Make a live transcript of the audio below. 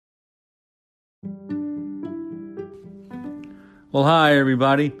Well, hi,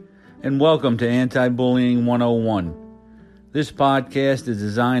 everybody, and welcome to Anti-Bullying 101. This podcast is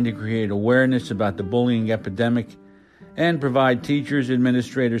designed to create awareness about the bullying epidemic and provide teachers,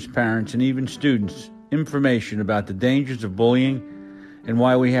 administrators, parents, and even students information about the dangers of bullying and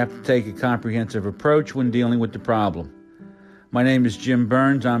why we have to take a comprehensive approach when dealing with the problem. My name is Jim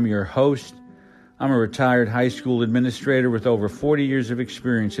Burns. I'm your host. I'm a retired high school administrator with over 40 years of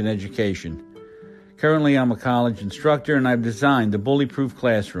experience in education. Currently, I'm a college instructor, and I've designed the Bully Proof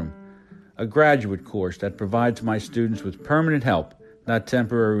Classroom, a graduate course that provides my students with permanent help, not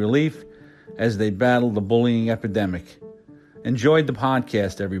temporary relief, as they battle the bullying epidemic. Enjoyed the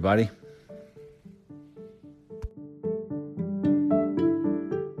podcast, everybody.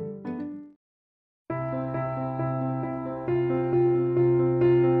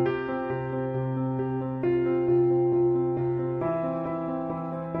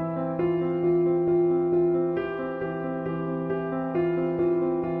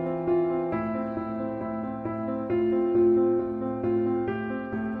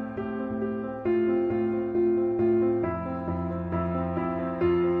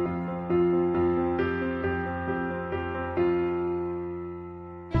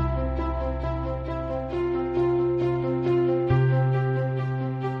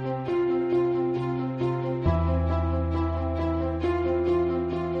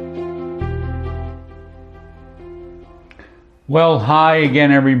 Well, hi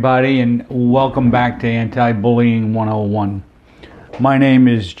again, everybody, and welcome back to Anti-Bullying 101. My name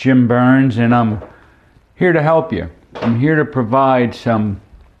is Jim Burns, and I'm here to help you. I'm here to provide give,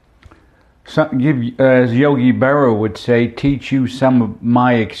 as Yogi Berra would say, teach you some of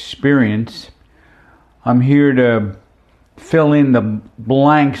my experience. I'm here to fill in the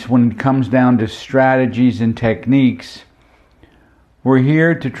blanks when it comes down to strategies and techniques. We're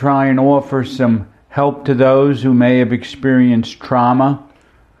here to try and offer some help to those who may have experienced trauma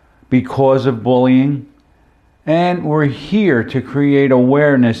because of bullying. And we're here to create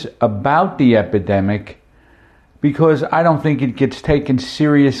awareness about the epidemic because I don't think it gets taken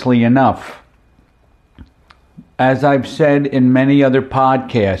seriously enough. As I've said in many other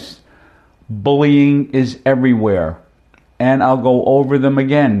podcasts, bullying is everywhere. And I'll go over them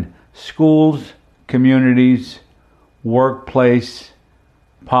again. Schools, communities, workplace,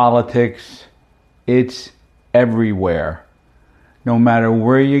 politics. It's everywhere. No matter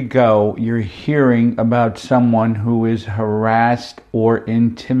where you go, you're hearing about someone who is harassed or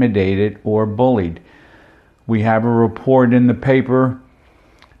intimidated or bullied. We have a report in the paper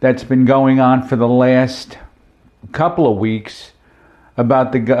that's been going on for the last couple of weeks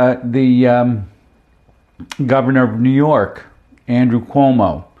about the governor of New York, Andrew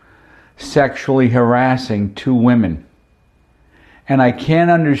Cuomo, sexually harassing two women. And I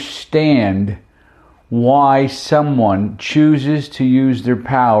can't understand why someone chooses to use their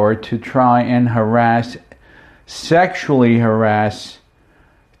power to try and sexually harass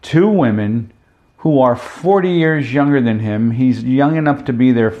two women who are 40 years younger than him. He's young enough to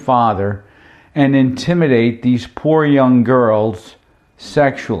be their father, and intimidate these poor young girls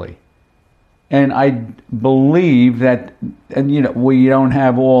sexually. And I believe that, we don't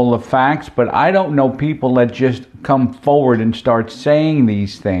have all the facts, but I don't know people that just come forward and start saying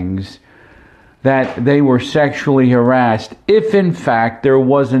these things, that they were sexually harassed, if in fact there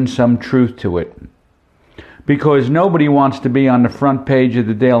wasn't some truth to it. Because nobody wants to be on the front page of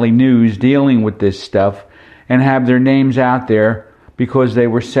the Daily News dealing with this stuff and have their names out there because they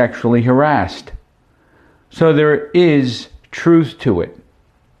were sexually harassed. So there is truth to it.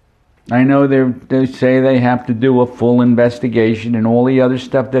 I know they say they have to do a full investigation and all the other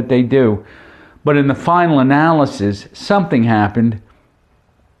stuff that they do. But in the final analysis, something happened.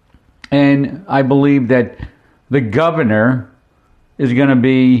 And I believe that the governor is going to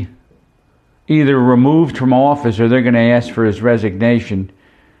be either removed from office or they're going to ask for his resignation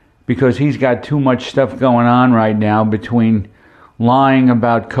because he's got too much stuff going on right now between lying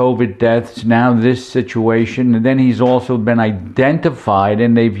about COVID deaths, now this situation, and then he's also been identified,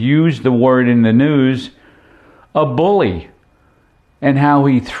 and they've used the word in the news, a bully, and how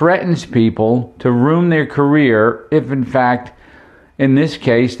he threatens people to ruin their career if in fact, in this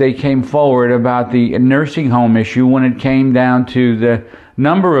case, they came forward about the nursing home issue when it came down to the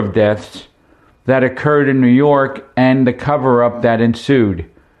number of deaths that occurred in New York and the cover-up that ensued.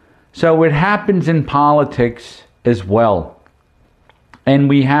 So it happens in politics as well. And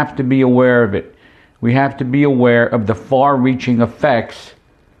we have to be aware of it. We have to be aware of the far-reaching effects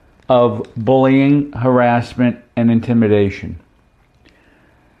of bullying, harassment, and intimidation.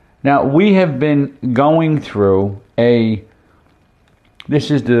 Now, we have been going through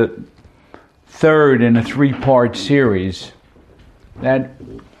this is the third in a three-part series that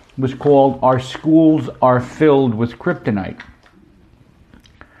was called Our Schools Are Filled with Kryptonite.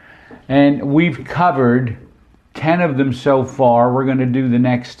 And we've covered 10 of them so far. We're going to do the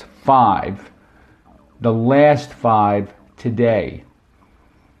next 5, the last 5 today.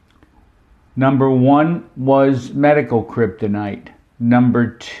 Number 1 was medical kryptonite.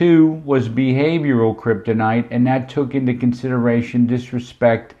 Number 2 was behavioral kryptonite, and that took into consideration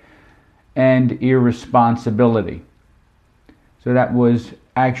disrespect and irresponsibility. So that was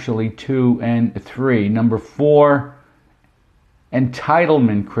actually 2 and 3. Number 4,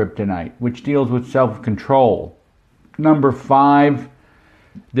 entitlement kryptonite, which deals with self-control. Number 5,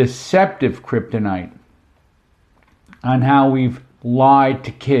 deceptive kryptonite, on how we've lied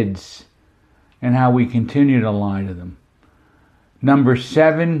to kids and how we continue to lie to them. Number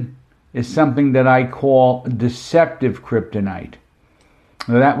 7 is something that I call deceptive kryptonite.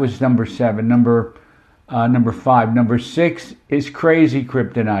 Now, that was number 7. Number 5. Number 6 is crazy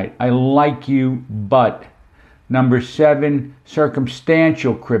kryptonite. I like you, but. Number 7,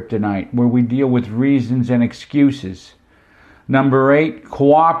 circumstantial kryptonite, where we deal with reasons and excuses. Number 8,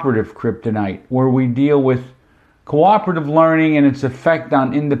 cooperative kryptonite, where we deal with cooperative learning and its effect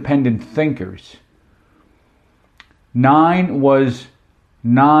on independent thinkers. 9 was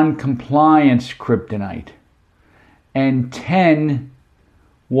non-compliance kryptonite. And 10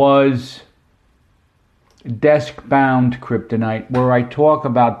 was desk-bound kryptonite, where I talk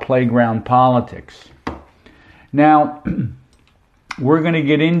about playground politics. Now, we're going to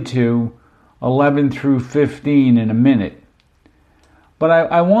get into 11 through 15 in a minute. But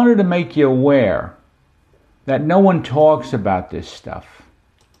I wanted to make you aware that no one talks about this stuff.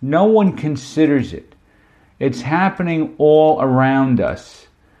 No one considers it. It's happening all around us.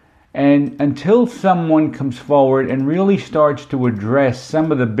 And until someone comes forward and really starts to address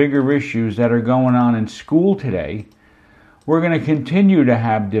some of the bigger issues that are going on in school today, we're going to continue to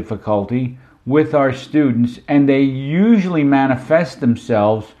have difficulty with our students, and they usually manifest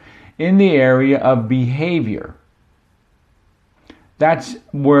themselves in the area of behavior. That's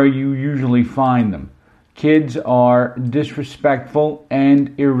where you usually find them. Kids are disrespectful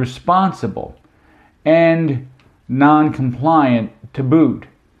and irresponsible and non-compliant to boot.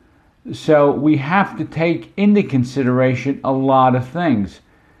 So we have to take into consideration a lot of things.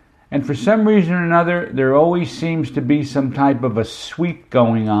 And for some reason or another, there always seems to be some type of a sweep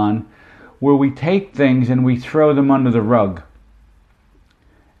going on where we take things and we throw them under the rug.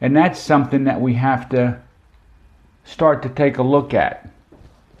 And that's something that we have to start to take a look at.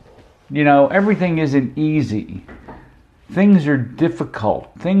 You know, everything isn't easy. Things are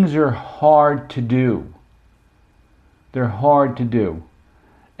difficult. Things are hard to do. They're hard to do.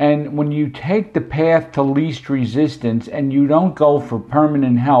 And when you take the path to least resistance and you don't go for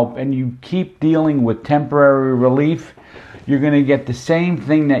permanent help and you keep dealing with temporary relief, you're going to get the same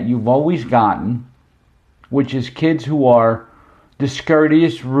thing that you've always gotten, which is kids who are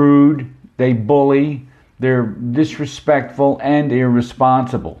discourteous, rude, they bully, they're disrespectful, and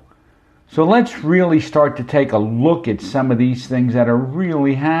irresponsible. So let's really start to take a look at some of these things that are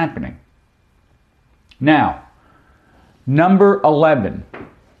really happening. Now, number 11,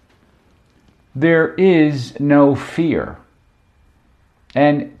 there is no fear.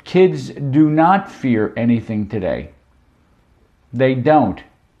 And kids do not fear anything today. They don't.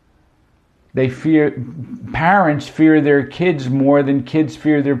 Parents fear their kids more than kids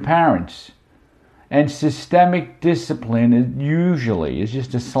fear their parents. And systemic discipline is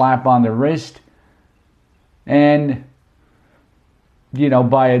just a slap on the wrist. And,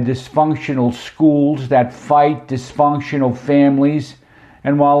 by a dysfunctional schools that fight dysfunctional families.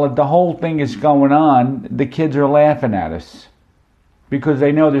 And while the whole thing is going on, the kids are laughing at us because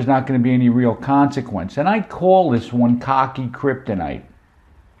they know there's not going to be any real consequence. And I call this one cocky kryptonite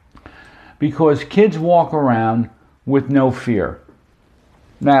because kids walk around with no fear.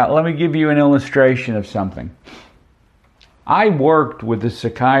 Now, let me give you an illustration of something. I worked with a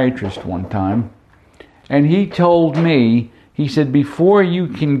psychiatrist one time, and he told me, he said, before you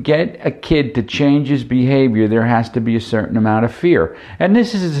can get a kid to change his behavior, there has to be a certain amount of fear. And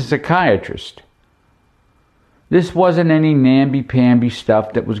this is a psychiatrist. This wasn't any namby-pamby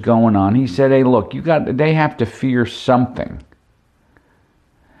stuff that was going on. He said, hey, look, they have to fear something.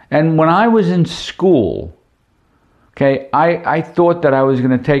 And when I was in school, okay, I thought that I was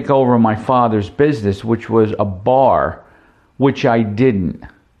going to take over my father's business, which was a bar, which I didn't.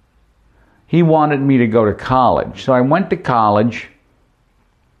 He wanted me to go to college. So I went to college,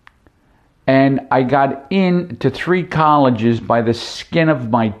 and I got into 3 colleges by the skin of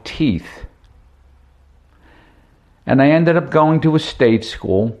my teeth. And I ended up going to a state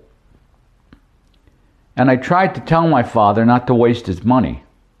school. And I tried to tell my father not to waste his money.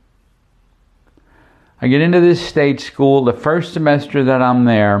 I get into this state school. The first semester that I'm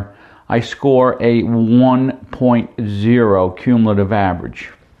there, I score a 1.0 cumulative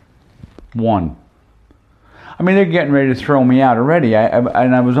average. 1. I mean, they're getting ready to throw me out already,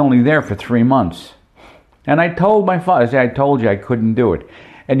 and I was only there for 3 months. And I told my father, I told you I couldn't do it.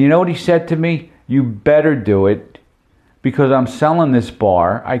 And you know what he said to me? You better do it, because I'm selling this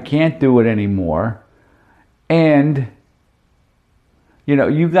bar. I can't do it anymore. And you know,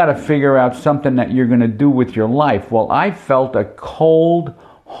 you got to figure out something that you're going to do with your life. Well, I felt a cold,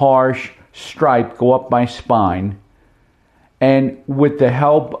 harsh stripe go up my spine. And with the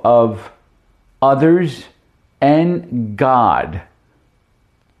help of others and God,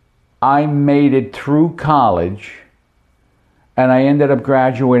 I made it through college. And I ended up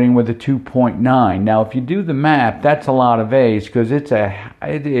graduating with a 2.9. Now, if you do the math, that's a lot of A's, because it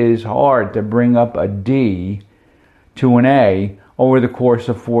is hard to bring up a D to an A over the course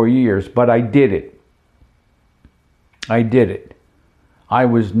of 4 years, but I did it. I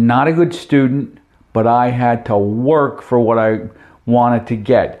was not a good student, but I had to work for what I wanted to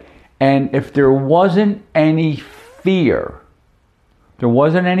get. And if there wasn't any fear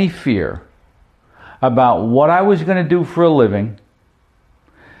about what I was going to do for a living,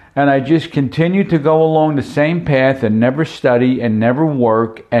 and I just continued to go along the same path and never study and never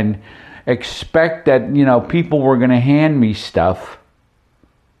work and expect that, you know, people were going to hand me stuff,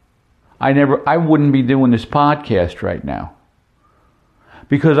 I wouldn't be doing this podcast right now.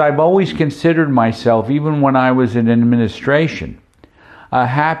 Because I've always considered myself, even when I was in administration, a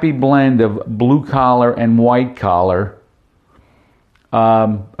happy blend of blue collar and white collar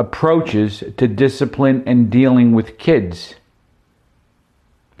approaches to discipline and dealing with kids.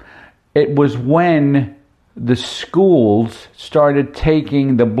 It was when the schools started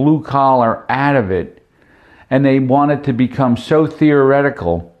taking the blue collar out of it, and they wanted to become so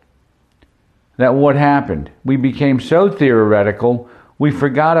theoretical, that what happened? We became so theoretical, we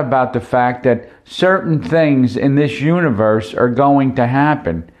forgot about the fact that certain things in this universe are going to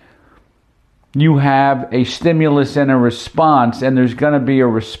happen. You have a stimulus and a response, and there's going to be a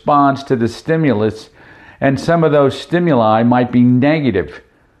response to the stimulus, and some of those stimuli might be negative.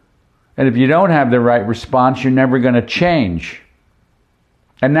 And if you don't have the right response, you're never going to change.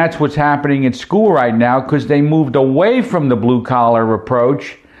 And that's what's happening at school right now, because they moved away from the blue-collar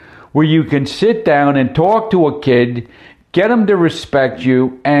approach, where you can sit down and talk to a kid, get them to respect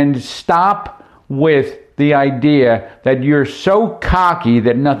you, and stop with the idea that you're so cocky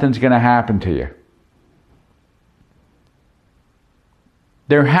that nothing's going to happen to you.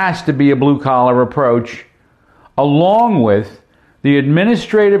 There has to be a blue-collar approach, along with the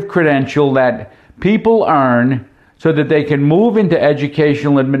administrative credential that people earn so that they can move into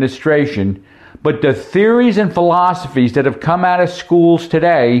educational administration. But the theories and philosophies that have come out of schools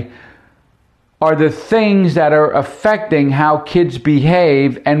today are the things that are affecting how kids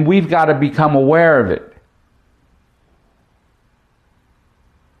behave, and we've got to become aware of it.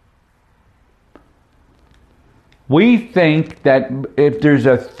 We think that if there's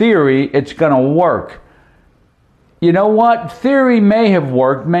a theory, it's going to work. You know what? Theory may have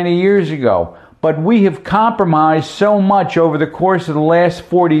worked many years ago, but we have compromised so much over the course of the last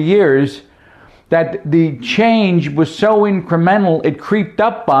 40 years that the change was so incremental, it creeped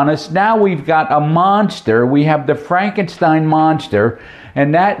up on us. Now we've got a monster. We have the Frankenstein monster,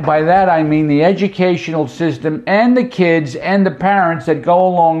 and that, by that I mean the educational system and the kids and the parents that go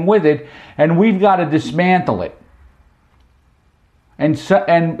along with it, and we've got to dismantle it. And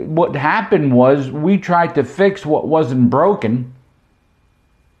what happened was we tried to fix what wasn't broken,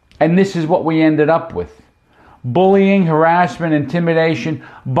 and this is what we ended up with. Bullying, harassment, intimidation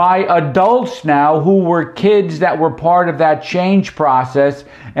by adults now who were kids that were part of that change process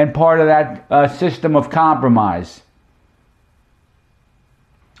and part of that system of compromise.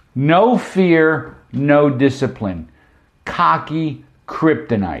 No fear, no discipline. Cocky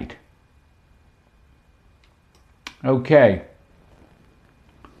kryptonite. Okay.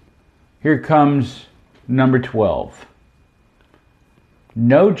 Here comes number 12.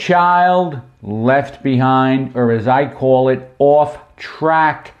 No child left behind, or as I call it,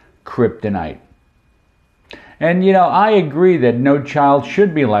 off-track kryptonite. And you know, I agree that no child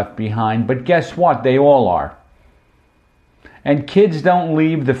should be left behind, but guess what? They all are. And kids don't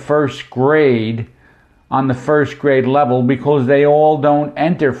leave the first grade on the first grade level because they all don't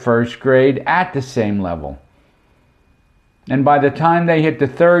enter first grade at the same level. And by the time they hit the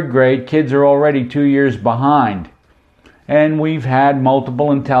third grade, kids are already 2 years behind. And we've had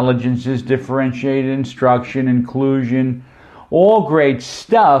multiple intelligences, differentiated instruction, inclusion, all great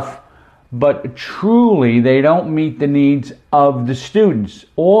stuff. but truly they don't meet the needs of the students.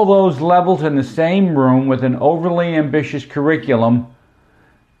 All those levels in the same room with an overly ambitious curriculum,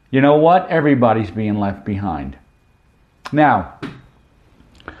 you know what? Everybody's being left behind. Now,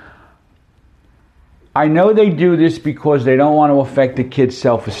 I know they do this because they don't want to affect the kids'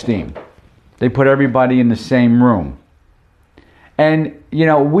 self-esteem. They put everybody in the same room. And, you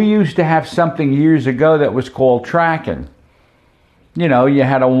know, we used to have something years ago that was called tracking. You know, you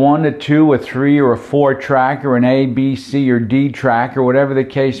had a 1, a 2, a 3, or a 4 track, or an A, B, C, or D track, or whatever the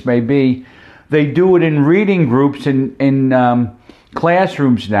case may be. They do it in reading groups in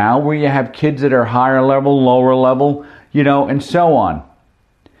classrooms now, where you have kids that are higher level, lower level, you know, and so on.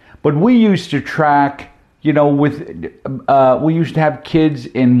 But we used to track, you know, we used to have kids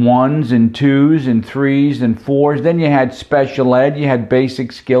in 1s and 2s and 3s and 4s. Then you had special ed, you had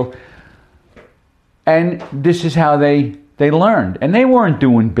basic skill. And this is how they learned. And they weren't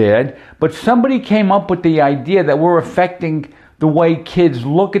doing bad, but somebody came up with the idea that we're affecting the way kids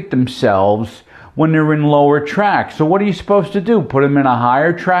look at themselves when they're in lower track. So what are you supposed to do? Put them in a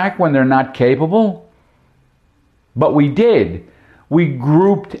higher track when they're not capable? But we did. We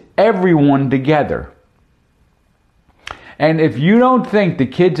grouped everyone together. And if you don't think the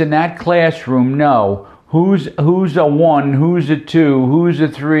kids in that classroom know who's a 1, who's a 2, who's a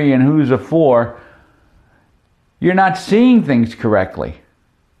 3, and who's a 4, you're not seeing things correctly.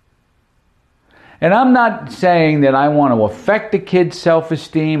 And I'm not saying that I want to affect the kid's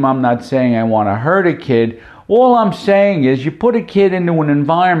self-esteem. I'm not saying I want to hurt a kid. All I'm saying is you put a kid into an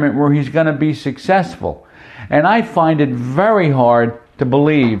environment where he's going to be successful. And I find it very hard to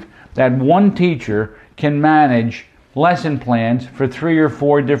believe that one teacher can manage lesson plans for 3 or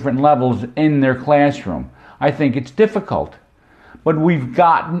 4 different levels in their classroom. I think it's difficult. But we've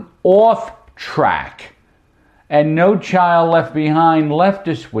gotten off track. And No Child Left Behind left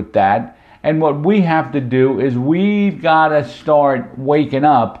us with that. And what we have to do is we've got to start waking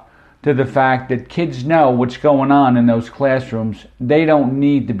up to the fact that kids know what's going on in those classrooms. They don't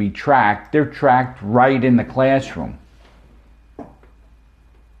need to be tracked. They're tracked right in the classroom.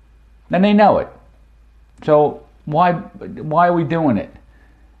 And they know it. So why are we doing it?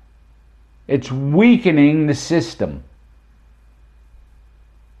 It's weakening the system.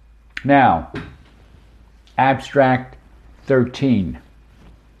 Now, Abstract 13.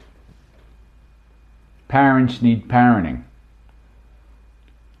 Parents need parenting.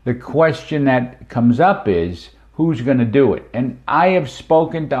 The question that comes up is, who's going to do it? And I have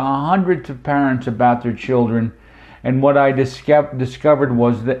spoken to hundreds of parents about their children, and what I discovered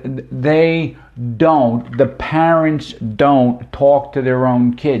was that the parents don't talk to their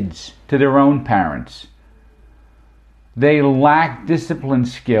own kids, to their own parents. They lack discipline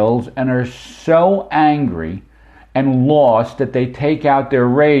skills and are so angry and lost that they take out their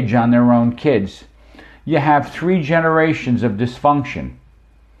rage on their own kids. You have 3 generations of dysfunction.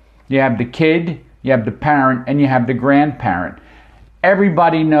 You have the kid, you have the parent, and you have the grandparent.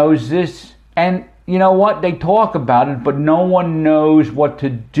 Everybody knows this, and you know what? They talk about it, but no one knows what to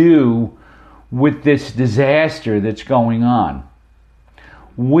do with this disaster that's going on.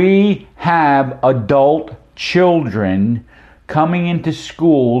 We have adult children coming into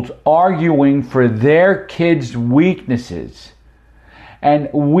schools arguing for their kids' weaknesses.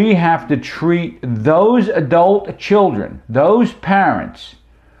 And we have to treat those adult children, those parents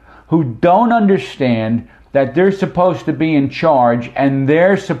who don't understand that they're supposed to be in charge and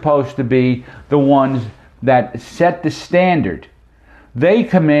they're supposed to be the ones that set the standard. They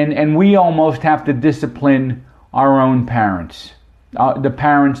come in and we almost have to discipline our own parents, the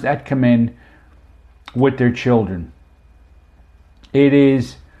parents that come in with their children. It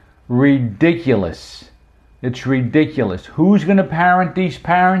is ridiculous. It's ridiculous. Who's going to parent these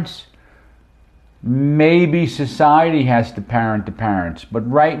parents? Maybe society has to parent the parents, but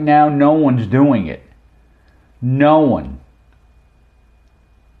right now no one's doing it. No one.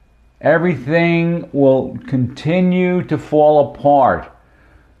 Everything will continue to fall apart.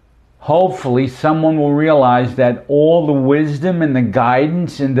 Hopefully someone will realize that all the wisdom and the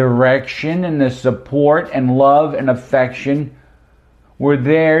guidance and direction and the support and love and affection were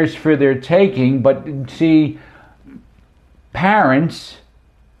theirs for their taking. But see, parents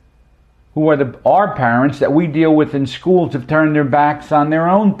who are our parents that we deal with in schools have turned their backs on their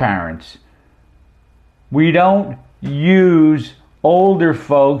own parents. We don't use older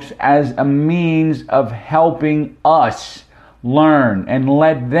folks as a means of helping us learn and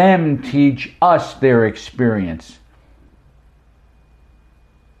let them teach us their experience.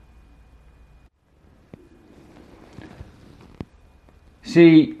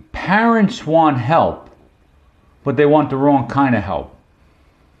 See, parents want help, but they want the wrong kind of help.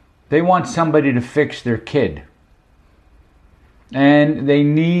 They want somebody to fix their kid. And they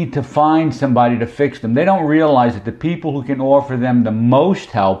need to find somebody to fix them. They don't realize that the people who can offer them the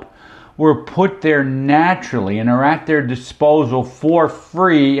most help were put there naturally and are at their disposal for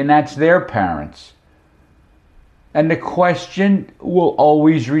free, and that's their parents. And the question will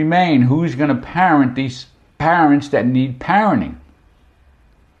always remain, who's going to parent these parents that need parenting?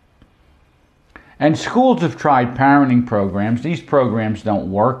 And schools have tried parenting programs. These programs don't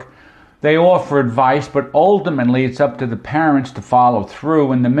work. They offer advice, but ultimately it's up to the parents to follow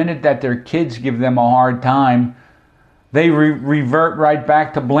through. And the minute that their kids give them a hard time, they revert right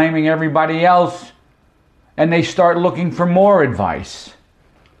back to blaming everybody else, and they start looking for more advice.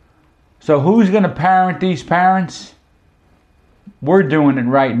 So who's going to parent these parents? We're doing it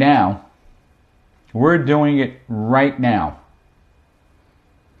right now. We're doing it right now.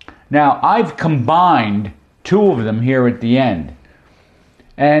 Now, I've combined two of them here at the end.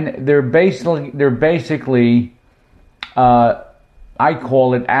 And they're basically I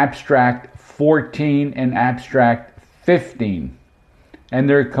call it Abstract 14 and Abstract 15. And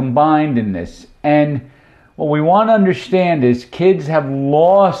they're combined in this. And what we want to understand is kids have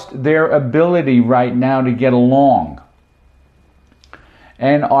lost their ability right now to get along,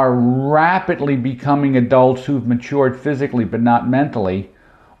 and are rapidly becoming adults who've matured physically but not mentally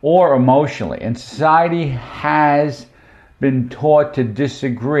or emotionally. And society has been taught to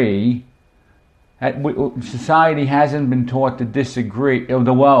disagree. Society hasn't been taught to disagree.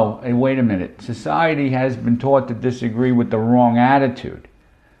 Well, wait a minute. Society has been taught to disagree with the wrong attitude.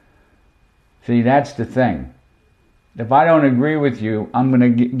 See, that's the thing. If I don't agree with you, I'm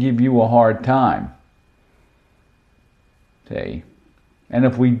going to give you a hard time. See? And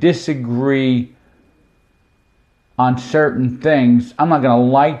if we disagree on certain things, I'm not going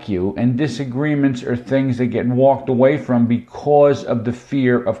to like you, and disagreements are things that get walked away from because of the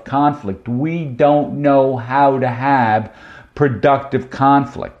fear of conflict. We don't know how to have productive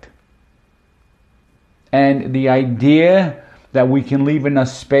conflict. And the idea that we can leave enough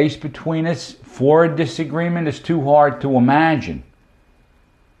space between us for a disagreement is too hard to imagine.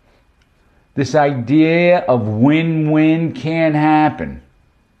 This idea of win-win can't happen,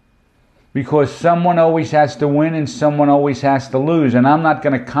 because someone always has to win and someone always has to lose, and I'm not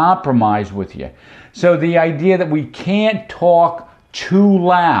going to compromise with you. So the idea that we can't talk too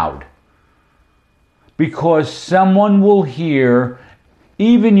loud, because someone will hear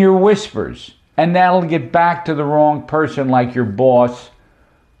even your whispers, and that'll get back to the wrong person, like your boss,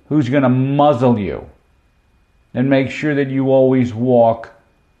 who's going to muzzle you and make sure that you always walk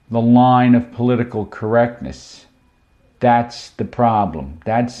the line of political correctness. That's the problem.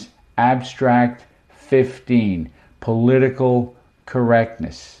 That's Abstract 15, political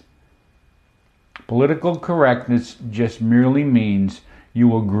correctness. Political correctness just merely means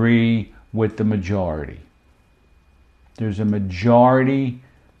you agree with the majority. There's a majority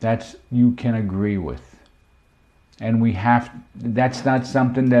that you can agree with. And that's not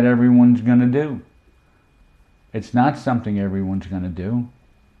something that everyone's going to do. It's not something everyone's going to do.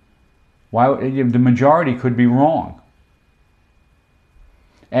 The majority could be wrong.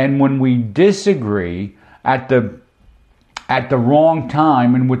 And when we disagree at the wrong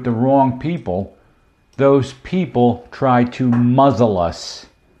time and with the wrong people, those people try to muzzle us.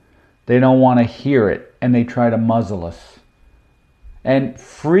 They don't want to hear it, and they try to muzzle us. And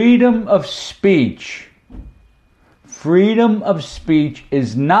freedom of speech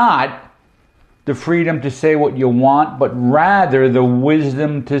is not the freedom to say what you want, but rather the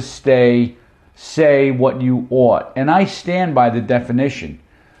wisdom to say what you ought. And I stand by the definition.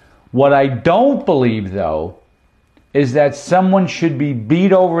 What I don't believe, though, is that someone should be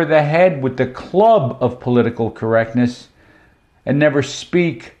beat over the head with the club of political correctness and never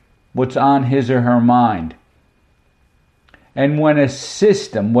speak what's on his or her mind. And when a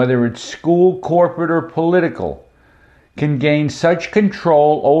system, whether it's school, corporate, or political, can gain such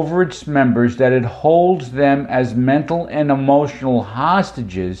control over its members that it holds them as mental and emotional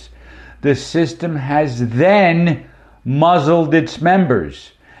hostages, the system has then muzzled its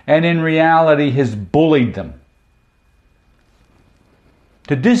members, and in reality has bullied them.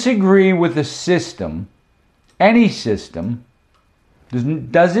 To disagree with a system, any system,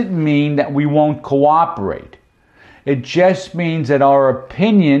 doesn't mean that we won't cooperate. It just means that our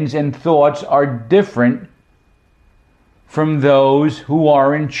opinions and thoughts are different from those who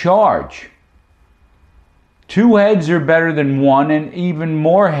are in charge. Two heads are better than one, and even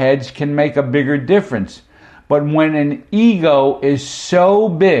more heads can make a bigger difference. But when an ego is so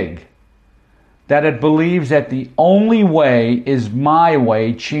big that it believes that the only way is my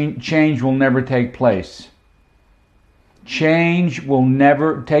way, change will never take place. change will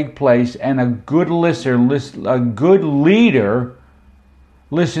never take place, and a good leader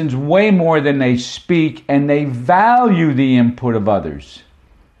listens way more than they speak, and they value the input of others.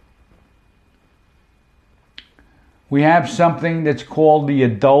 We have something that's called the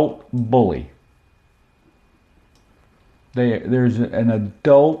adult bully. There's an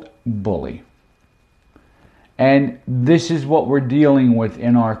adult bully. And this is what we're dealing with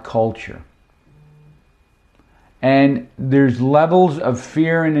in our culture. And there's levels of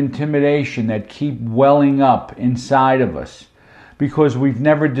fear and intimidation that keep welling up inside of us because we've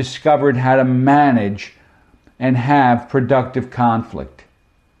never discovered how to manage and have productive conflict.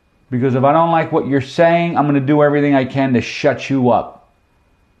 Because if I don't like what you're saying, I'm going to do everything I can to shut you up.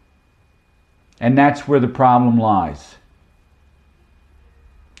 And that's where the problem lies.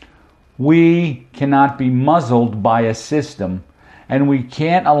 We cannot be muzzled by a system, and we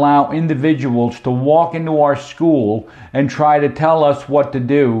can't allow individuals to walk into our school and try to tell us what to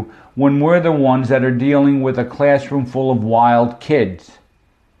do when we're the ones that are dealing with a classroom full of wild kids.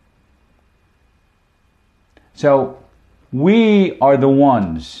 So we are the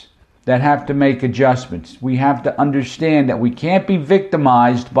ones that have to make adjustments. We have to understand that we can't be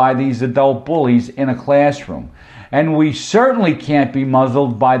victimized by these adult bullies in a classroom. And we certainly can't be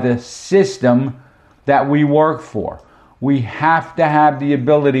muzzled by the system that we work for. We have to have the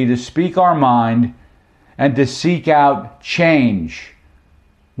ability to speak our mind and to seek out change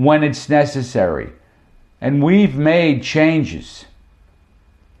when it's necessary. And we've made changes.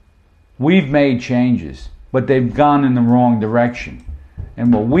 But they've gone in the wrong direction.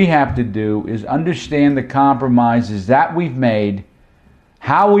 And what we have to do is understand the compromises that we've made,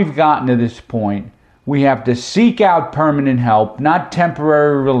 how we've gotten to this point. We have to seek out permanent help, not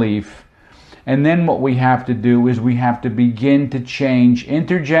temporary relief. And then what we have to do is we have to begin to change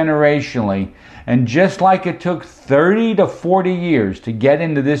intergenerationally. And just like it took 30 to 40 years to get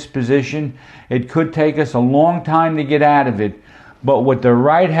into this position, it could take us a long time to get out of it. But with the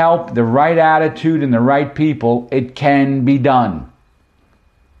right help, the right attitude, and the right people, it can be done.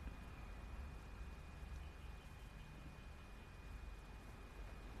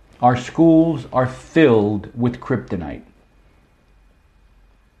 Our schools are filled with kryptonite.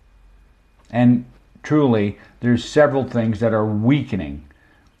 And truly, there's several things that are weakening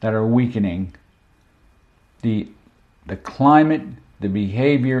the climate, the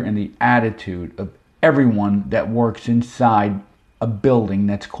behavior, and the attitude of everyone that works inside a building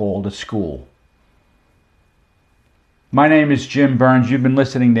that's called a school. My name is Jim Burns. You've been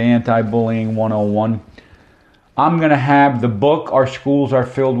listening to Anti-Bullying 101. I'm going to have the book, Our Schools Are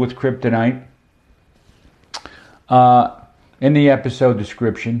Filled with Kryptonite, in the episode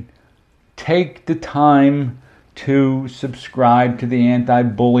description. Take the time to subscribe to the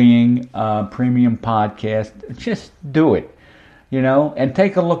Anti-Bullying Premium Podcast. Just do it, and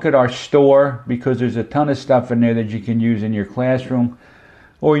take a look at our store, because there's a ton of stuff in there that you can use in your classroom,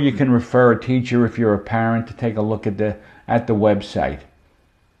 or you can refer a teacher if you're a parent to take a look at the website.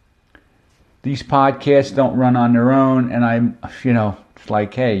 These podcasts don't run on their own, and it's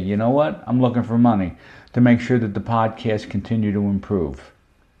like, hey, you know what? I'm looking for money to make sure that the podcasts continue to improve.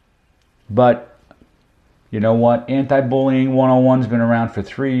 But, you know what? Anti-Bullying 101's been around for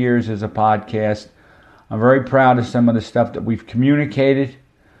 3 years as a podcast. I'm very proud of some of the stuff that we've communicated.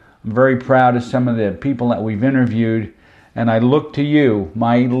 I'm very proud of some of the people that we've interviewed. And I look to you,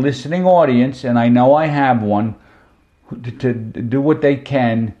 my listening audience, and I know I have one, to do what they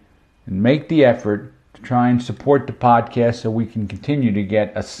can and make the effort to try and support the podcast so we can continue to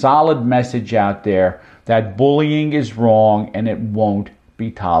get a solid message out there that bullying is wrong and it won't be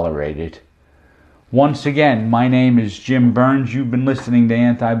tolerated. Once again, my name is Jim Burns. You've been listening to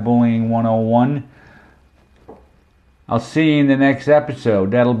Anti-Bullying 101. I'll see you in the next episode.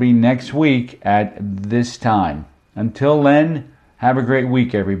 That'll be next week at this time. Until then, have a great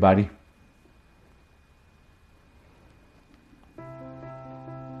week, everybody.